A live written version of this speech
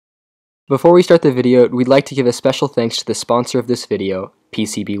Before we start the video, we'd like to give a special thanks to the sponsor of this video,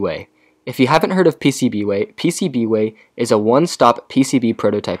 PCBWay. If you haven't heard of PCBWay is a one-stop PCB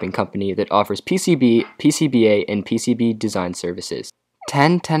prototyping company that offers PCB, PCBA, and PCB design services.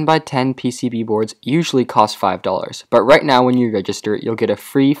 10 10x10 PCB boards usually cost $5, but right now when you register, you'll get a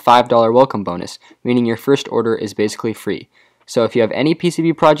free $5 welcome bonus, meaning your first order is basically free. So if you have any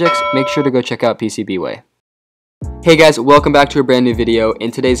PCB projects, make sure to go check out PCBWay. Hey guys, welcome back to a brand new video.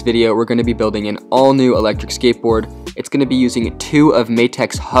 In today's video, we're going to be building an all-new electric skateboard. It's going to be using two of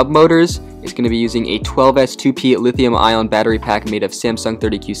Maytech's hub motors. It's going to be using a 12S2P lithium-ion battery pack made of Samsung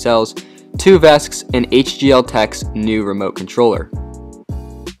 30Q cells, two Vesks, and HGL Tech's new remote controller.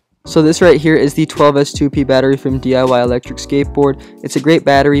 So this right here is the 12S2P battery from DIY Electric Skateboard. It's a great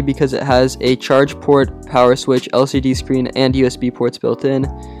battery because it has a charge port, power switch, LCD screen, and USB ports built in.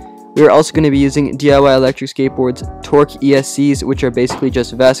 We are also going to be using DIY Electric Skateboard's Torque ESCs, which are basically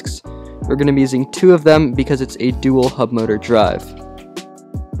just Vesks. We're going to be using two of them because it's a dual hub motor drive.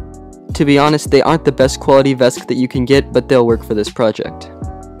 To be honest, they aren't the best quality Vesk that you can get, but they'll work for this project.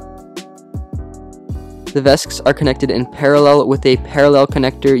 The Vesks are connected in parallel with a parallel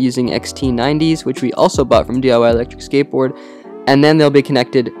connector using XT90s, which we also bought from DIY Electric Skateboard, and then they'll be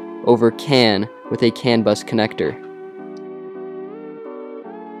connected over CAN with a CAN bus connector.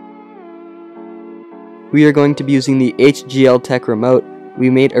 We are going to be using the HGL Tech remote. We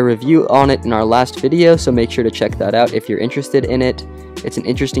made a review on it in our last video, so make sure to check that out if you're interested in it. It's an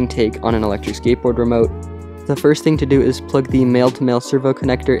interesting take on an electric skateboard remote. The first thing to do is plug the male-to-male servo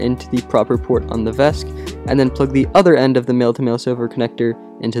connector into the proper port on the Vesk, and then plug the other end of the male-to-male servo connector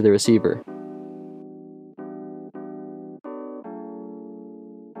into the receiver.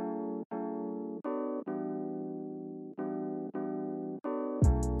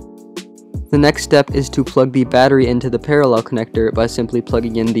 The next step is to plug the battery into the parallel connector by simply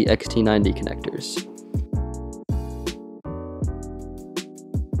plugging in the XT90 connectors.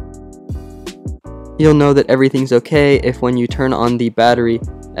 You'll know that everything's okay if when you turn on the battery,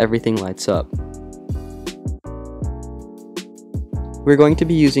 everything lights up. We're going to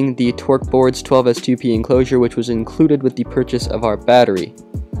be using the Torque Board's 12S2P enclosure, which was included with the purchase of our battery.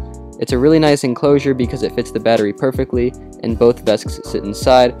 It's a really nice enclosure because it fits the battery perfectly, and both Vesks sit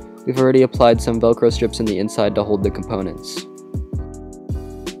inside. We've already applied some Velcro strips in the inside to hold the components.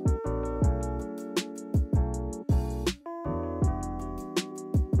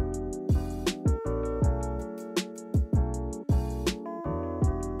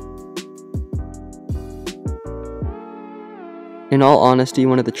 In all honesty,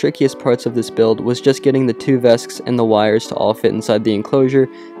 one of the trickiest parts of this build was just getting the two Vesks and the wires to all fit inside the enclosure.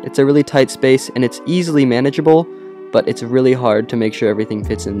 It's a really tight space and it's easily manageable, but it's really hard to make sure everything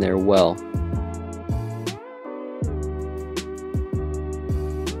fits in there well.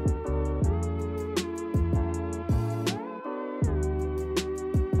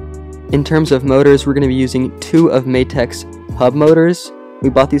 In terms of motors, we're going to be using two of Maytech's hub motors. We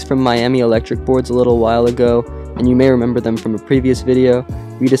bought these from Miami Electric Boards a little while ago, and you may remember them from a previous video.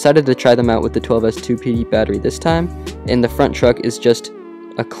 We decided to try them out with the 12S2P battery this time, and the front truck is just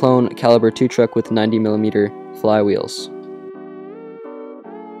a clone caliber 2 truck with 90mm flywheels.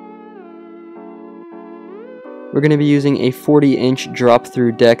 We're going to be using a 40-inch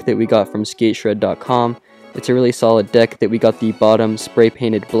drop-through deck that we got from skateshred.com. It's a really solid deck that we got the bottom spray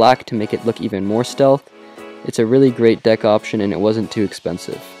painted black to make it look even more stealth. It's a really great deck option and it wasn't too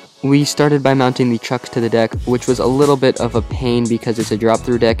expensive. We started by mounting the trucks to the deck, which was a little bit of a pain because it's a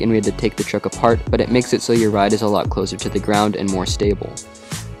drop-through deck and we had to take the truck apart, but it makes it so your ride is a lot closer to the ground and more stable.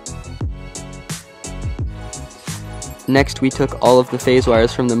 Next, we took all of the phase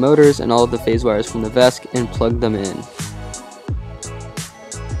wires from the motors and all of the phase wires from the Vesk and plugged them in.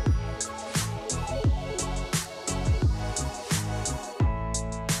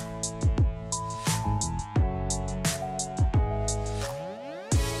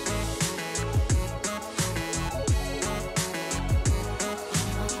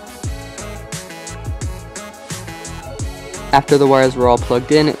 After the wires were all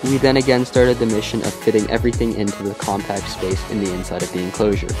plugged in, we then again started the mission of fitting everything into the compact space in the inside of the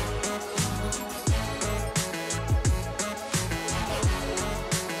enclosure.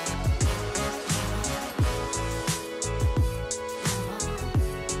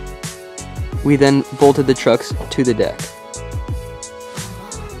 We then bolted the trucks to the deck.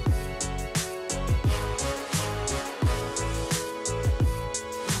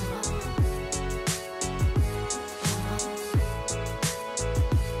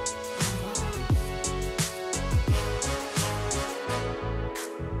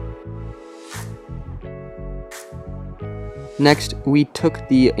 Next, we took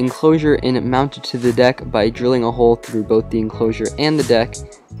the enclosure and mounted to the deck by drilling a hole through both the enclosure and the deck,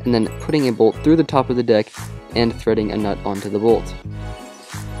 and then putting a bolt through the top of the deck and threading a nut onto the bolt.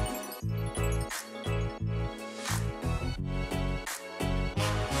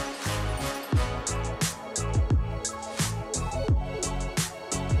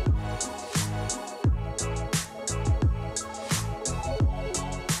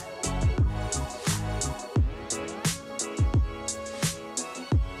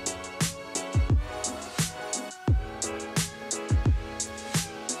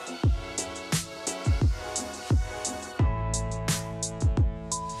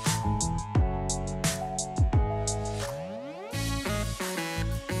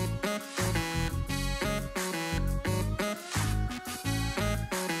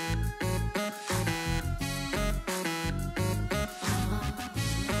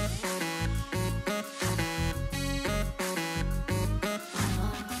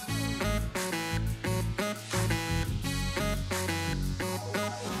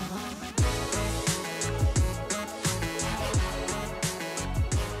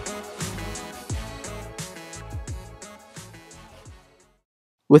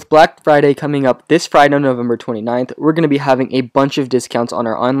 With Black Friday coming up this Friday, November 29th, we're going to be having a bunch of discounts on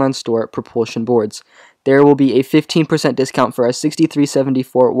our online store, Propulsion Boards. There will be a 15% discount for our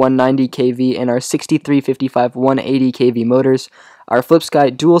 6374 190 kV and our 6355 180 kV motors, our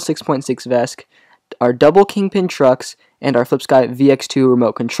FlipSky Dual 6.6 VESC, our double Kingpin trucks, and our FlipSky VX2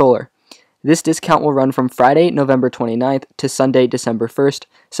 remote controller. This discount will run from Friday, November 29th to Sunday, December 1st,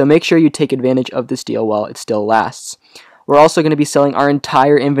 so make sure you take advantage of this deal while it still lasts. We're also going to be selling our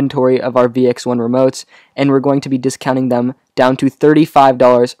entire inventory of our VX1 remotes, and we're going to be discounting them down to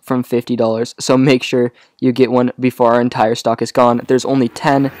 $35 from $50, so make sure you get one before our entire stock is gone. There's only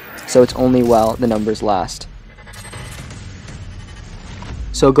 10, so it's only while the numbers last.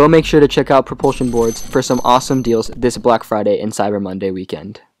 So go make sure to check out Propulsion Boards for some awesome deals this Black Friday and Cyber Monday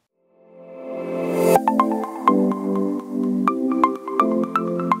weekend.